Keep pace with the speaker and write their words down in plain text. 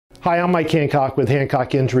Hi, I'm Mike Hancock with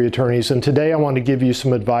Hancock Injury Attorneys, and today I want to give you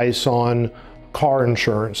some advice on car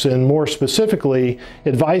insurance, and more specifically,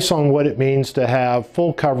 advice on what it means to have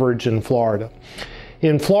full coverage in Florida.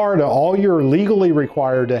 In Florida, all you're legally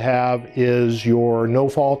required to have is your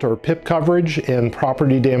no-fault or PIP coverage and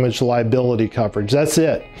property damage liability coverage. That's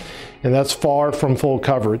it, and that's far from full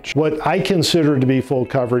coverage. What I consider to be full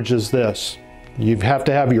coverage is this. You have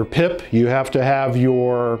to have your PIP, you have to have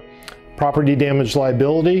your property damage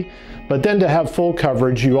liability, but then to have full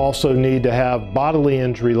coverage, you also need to have bodily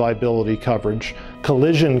injury liability coverage,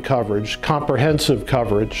 collision coverage, comprehensive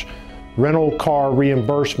coverage, rental car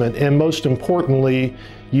reimbursement, and most importantly,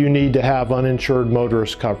 you need to have uninsured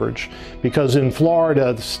motorist coverage. Because in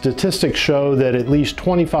Florida, the statistics show that at least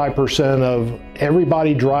 25% of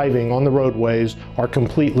everybody driving on the roadways are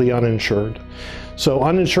completely uninsured. So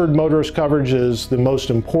uninsured motorist coverage is the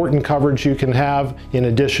most important coverage you can have in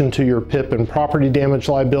addition to your PIP and property damage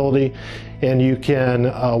liability. And you can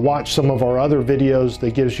watch some of our other videos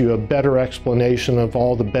that gives you a better explanation of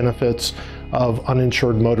all the benefits of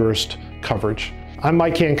uninsured motorist coverage. I'm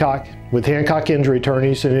Mike Hancock with Hancock Injury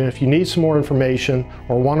Attorneys, and if you need some more information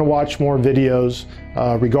or want to watch more videos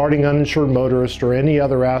regarding uninsured motorists or any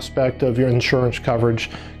other aspect of your insurance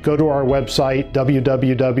coverage, go to our website,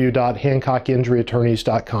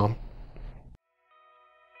 www.hancockinjuryattorneys.com.